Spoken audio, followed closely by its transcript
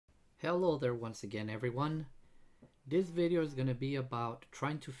Hello there once again everyone. This video is going to be about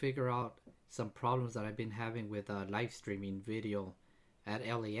trying to figure out some problems that I've been having with live streaming video at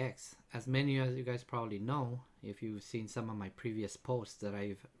LAX. As many as you guys probably know, if you've seen some of my previous posts that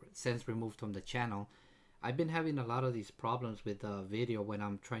I've since removed from the channel, I've been having a lot of these problems with video when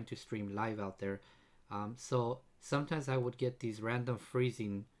I'm trying to stream live out there. So sometimes I would get these random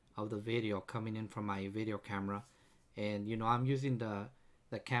freezing of the video coming in from my video camera, and I'm using the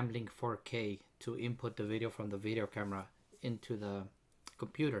Camlink 4K to input the video from the video camera into the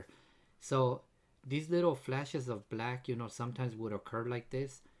computer. So these little flashes of black, sometimes would occur like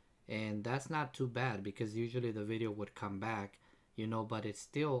this, and that's not too bad because usually the video would come back, but it's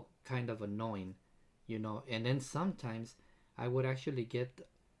still kind of annoying, and then sometimes I would actually get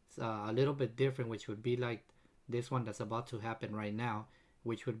a little bit different, which would be like this one that's about to happen right now,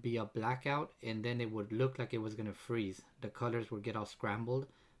 which would be a blackout, and then it would look like it was gonna freeze. The colors would get all scrambled,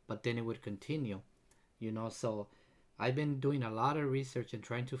 but then it would continue, so I've been doing a lot of research and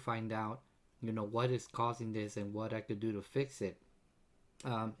trying to find out, what is causing this and what I could do to fix it.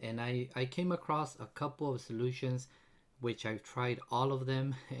 And I came across a couple of solutions, which I've tried all of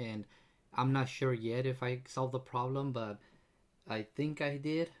them, and I'm not sure yet if I solved the problem, but I think I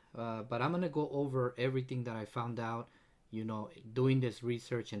did. But I'm gonna go over everything that I found out, doing this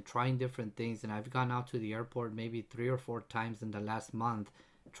research and trying different things. And I've gone out to the airport maybe 3 or 4 times in the last month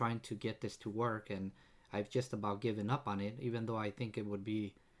trying to get this to work, and I've just about given up on it, even though I think it would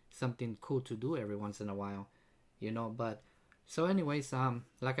be something cool to do every once in a while, but so anyways,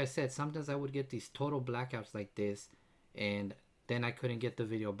 like I said, sometimes I would get these total blackouts like this, and then I couldn't get the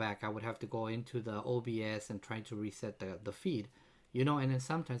video back. I would have to go into the OBS and try to reset the feed, and then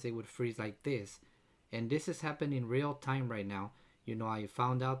sometimes it would freeze like this. And this is happening real time right now. I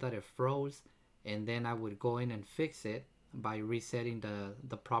found out that it froze, and then I would go in and fix it by resetting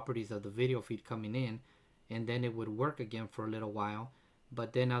the properties of the video feed coming in, and then it would work again for a little while.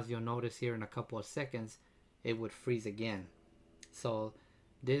 But then, as you'll notice here in a couple of seconds, it would freeze again. So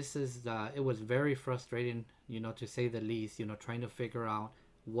this is it was very frustrating, to say the least, trying to figure out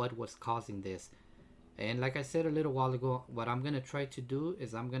what was causing this. And like I said a little while ago, what I'm going to try to do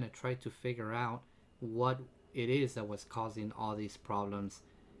is I'm going to try to figure out what it is that was causing all these problems,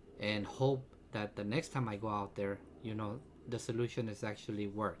 and hope that the next time I go out there, the solution is actually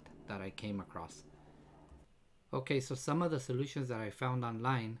worked that I came across. Okay, so some of the solutions that I found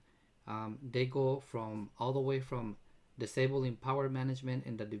online, they go from all the way from disabling power management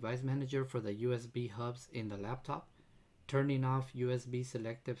in the device manager for the USB hubs in the laptop, turning off USB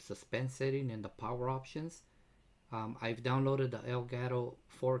selective suspend setting in the power options. I've downloaded the Elgato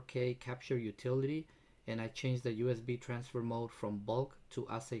 4K capture utility, and I changed the USB transfer mode from bulk to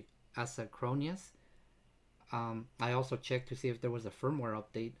asynchronous. I also checked to see if there was a firmware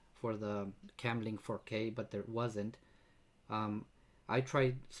update for the Camlink 4K, but there wasn't. I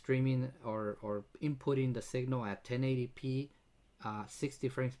tried streaming or inputting the signal at 1080p, 60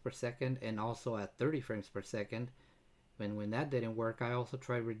 frames per second, and also at 30 frames per second. When that didn't work, I also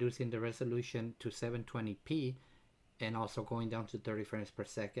tried reducing the resolution to 720p and also going down to 30 frames per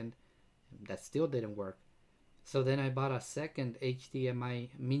second. That still didn't work. So then I bought a second HDMI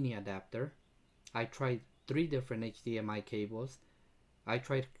mini adapter. I tried 3 different HDMI cables. I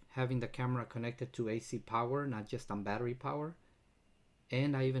tried having the camera connected to AC power, not just on battery power.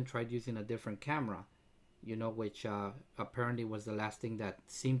 And I even tried using a different camera, which apparently was the last thing that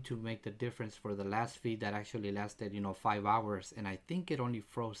seemed to make the difference for the last feed that actually lasted, 5 hours. And I think it only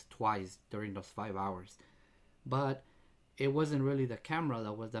froze twice during those 5 hours. But it wasn't really the camera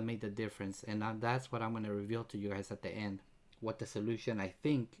that made the difference. And that's what I'm going to reveal to you guys at the end, what the solution I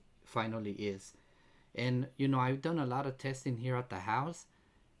think finally is. And I've done a lot of testing here at the house,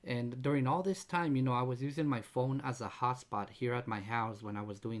 and during all this time, I was using my phone as a hotspot here at my house when I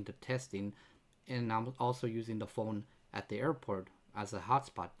was doing the testing, and I'm also using the phone at the airport as a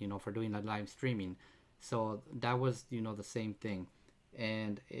hotspot, for doing the live streaming. So that was, the same thing,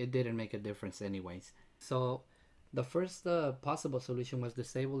 and it didn't make a difference anyways. So the first possible solution was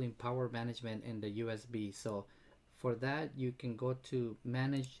disabling power management in the USB. So for that, you can go to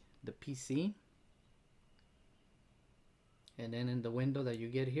manage the PC, and then in the window that you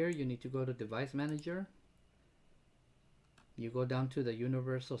get here, you need to go to device manager. You go down to the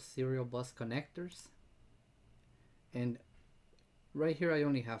universal serial bus connectors, and right here I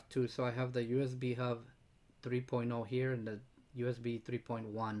only have 2. So I have the USB hub 3.0 here and the USB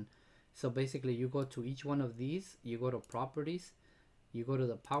 3.1. So basically you go to each one of these, you go to properties, you go to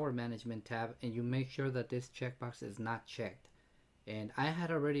the power management tab, and you make sure that this checkbox is not checked. And I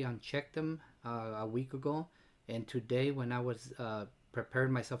had already unchecked them a week ago, and today when I was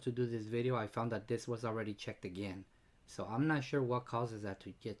prepared myself to do this video, I found that this was already checked again. So I'm not sure what causes that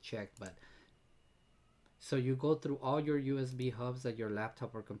to get checked, but so you go through all your USB hubs that your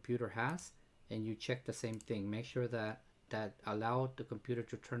laptop or computer has, and you check the same thing. Make sure that allow the computer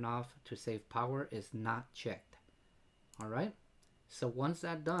to turn off to save power is not checked. All right. So once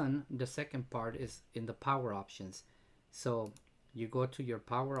that's done, the second part is in the power options. So you go to your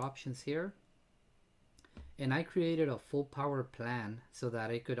power options here, and I created a full power plan so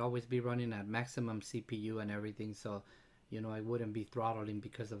that it could always be running at maximum CPU and everything, so you know I wouldn't be throttling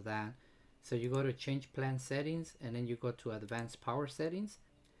because of that. So you go to change plan settings, and then you go to advanced power settings.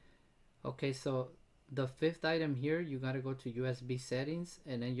 Okay, so the fifth item here, you got to go to USB settings,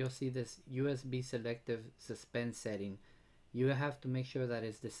 and then you'll see this USB selective suspend setting. You have to make sure that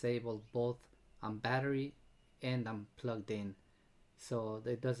it's disabled both on battery and on plugged in, so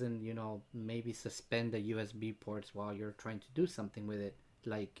it doesn't, you know, maybe suspend the USB ports while you're trying to do something with it,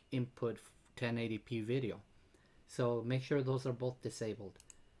 like input 1080p video. So make sure those are both disabled.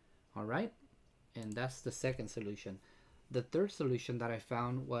 All right, and that's the second solution. The third solution that I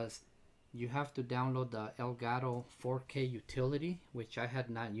found was you have to download the Elgato 4K utility, which I had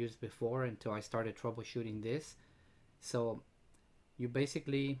not used before until I started troubleshooting this. So you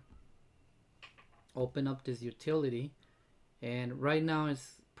basically open up this utility, and right now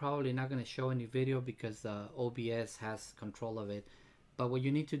it's probably not going to show any video because OBS has control of it. But what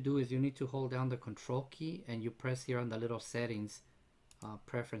you need to do is you need to hold down the control key, and you press here on the little settings,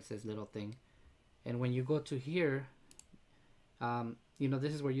 preferences little thing, and when you go to here, you know,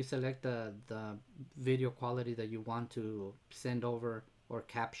 this is where you select the video quality that you want to send over or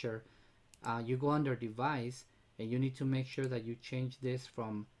capture. You go under device, and you need to make sure that you change this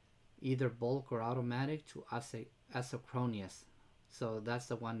from either bulk or automatic to asynchronous. So that's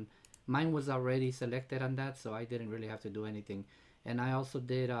the one. Mine was already selected on that, so I didn't really have to do anything. And I also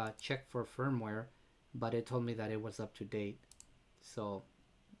did check for firmware, but it told me that it was up to date. So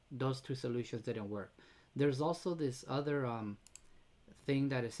those two solutions didn't work. There's also this other thing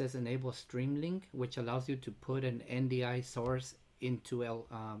that it says enable stream link, which allows you to put an NDI source into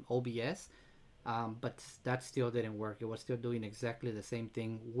OBS, but that still didn't work. It was still doing exactly the same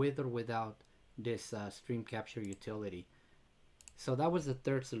thing with or without this stream capture utility. So that was the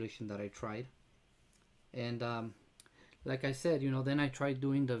third solution that I tried. And like I said, you know, then I tried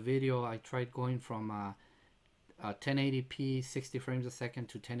doing the video. I tried going from 1080p 60 frames a second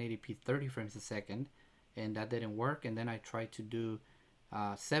to 1080p 30 frames a second, and that didn't work. And then I tried to do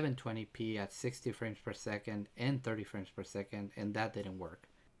 720p at 60 frames per second and 30 frames per second, and that didn't work.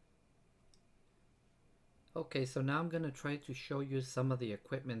 Okay, so now I'm going to try to show you some of the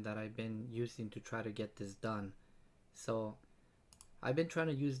equipment that I've been using to try to get this done. So I've been trying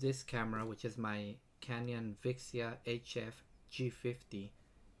to use this camera, which is my Canon Vixia HF G50,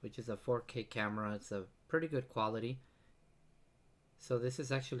 which is a 4K camera. It's a pretty good quality. So this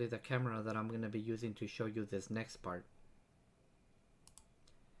is actually the camera that I'm going to be using to show you this next part.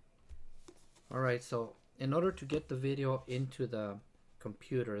 Alright, so in order to get the video into the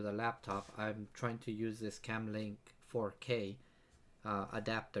computer, the laptop, I'm trying to use this Camlink 4K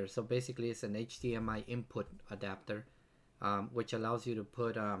adapter. So basically it's an HDMI input adapter, which allows you to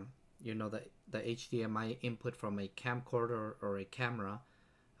put you know, the HDMI input from a camcorder or a camera,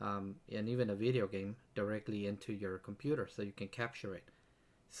 and even a video game directly into your computer, so you can capture it.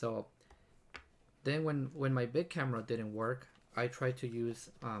 So then when my big camera didn't work, I tried to use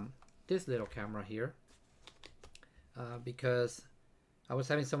this little camera here, because I was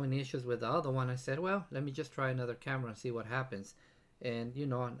having so many issues with the other one. I said, well, let me just try another camera and see what happens. And you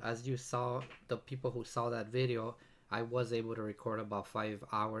know, as you saw, the people who saw that video, I was able to record about 5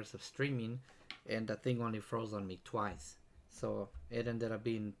 hours of streaming, and the thing only froze on me twice. So it ended up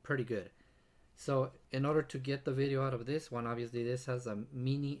being pretty good. So in order to get the video out of this one, obviously this has a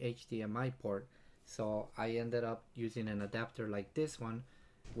mini HDMI port. So I ended up using an adapter like this one,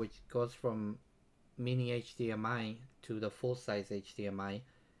 which goes from mini HDMI to the full-size HDMI.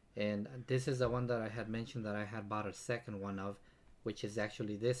 And this is the one that I had mentioned that I had bought a second one of, which is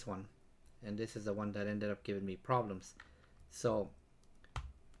actually this one. And this is the one that ended up giving me problems. So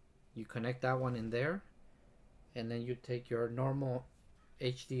you connect that one in there, and then you take your normal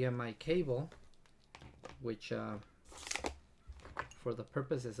HDMI cable, which for the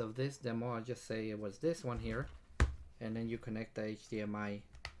purposes of this demo, I'll just say it was this one here, and then you connect the HDMI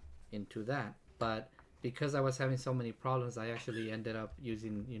into that. But because I was having so many problems, I actually ended up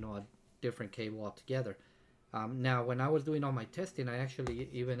using, you know, a different cable altogether. Now, when I was doing all my testing, I actually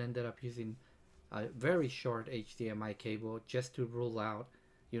even ended up using a very short HDMI cable just to rule out,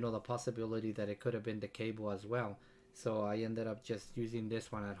 you know, the possibility that it could have been the cable as well. So I ended up just using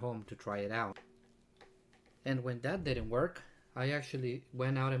this one at home to try it out. And when that didn't work, I actually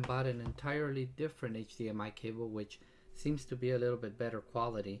went out and bought an entirely different HDMI cable, which seems to be a little bit better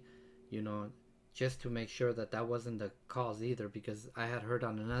quality, you know, just to make sure that that wasn't the cause either, because I had heard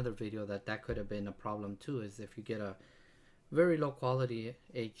on another video that that could have been a problem too, is if you get a very low quality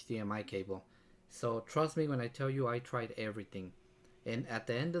HDMI cable. So trust me when I tell you I tried everything. And at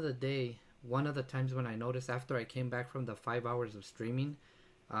the end of the day, one of the times when I noticed after I came back from the 5 hours of streaming,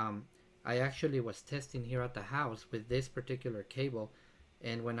 I actually was testing here at the house with this particular cable,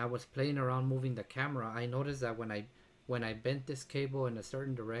 and when I was playing around moving the camera, I noticed that when I bent this cable in a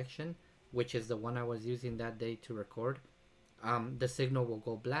certain direction, which is the one I was using that day to record, the signal will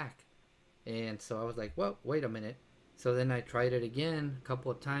go black. And so I was like, well, wait a minute. So then I tried it again a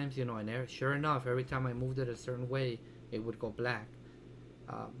couple of times, you know, and sure enough, every time I moved it a certain way, it would go black.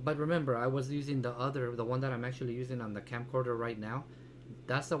 But remember, I was using the one that I'm actually using on the camcorder right now.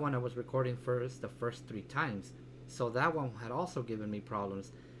 That's the one I was recording first, the first 3 times. So that one had also given me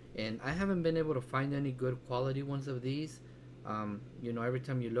problems. And I haven't been able to find any good quality ones of these. You know, every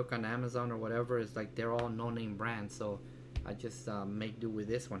time you look on Amazon or whatever, it's like they're all no-name brands. So I just make do with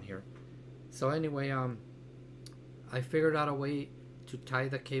this one here. So anyway, I figured out a way to tie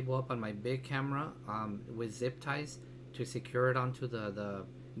the cable up on my big camera with zip ties to secure it onto the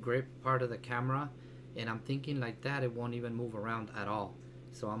grip part of the camera, and I'm thinking like that it won't even move around at all.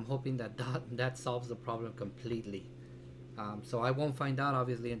 So I'm hoping that that solves the problem completely. So I won't find out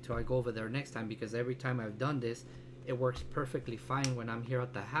obviously until I go over there next time, because every time I've done this, it works perfectly fine when I'm here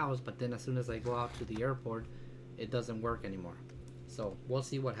at the house, but then as soon as I go out to the airport, it doesn't work anymore. So we'll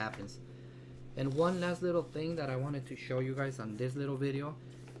see what happens. And one last little thing that I wanted to show you guys on this little video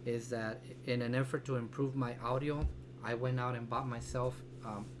is that in an effort to improve my audio, I went out and bought myself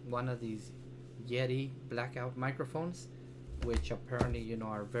one of these Yeti blackout microphones, which apparently, you know,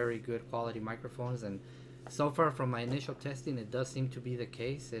 are very good quality microphones. And so far from my initial testing, it does seem to be the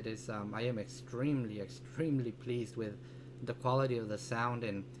case. It is I am extremely pleased with the quality of the sound.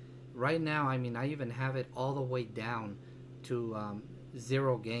 And right now, I mean, I even have it all the way down to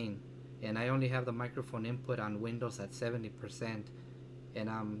 0 gain, and I only have the microphone input on Windows at 70%.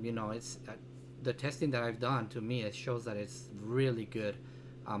 And you know, it's the testing that I've done, to me, it shows that it's really good.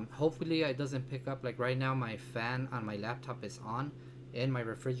 Hopefully it doesn't pick up, like right now my fan on my laptop is on, and my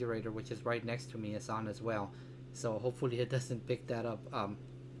refrigerator, which is right next to me, is on as well. So hopefully it doesn't pick that up.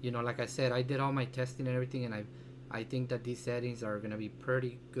 You know, like I said, I did all my testing and everything, and I think that these settings are gonna be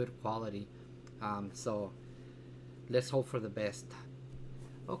pretty good quality. So let's hope for the best.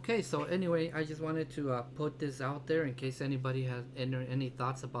 Okay, so anyway, I just wanted to put this out there in case anybody has any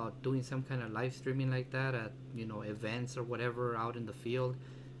thoughts about doing some kind of live streaming like that at, you know, events or whatever out in the field.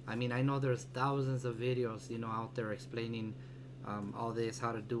 I mean, I know there's thousands of videos, you know, out there explaining all this,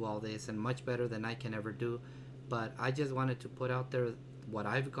 how to do all this, and much better than I can ever do. But I just wanted to put out there what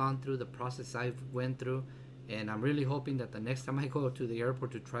I've gone through, the process I've went through, and I'm really hoping that the next time I go to the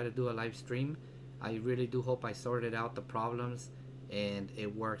airport to try to do a live stream, I really do hope I sorted out the problems and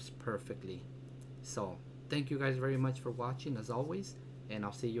it works perfectly. So thank you guys very much for watching as always, and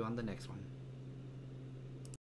I'll see you on the next one.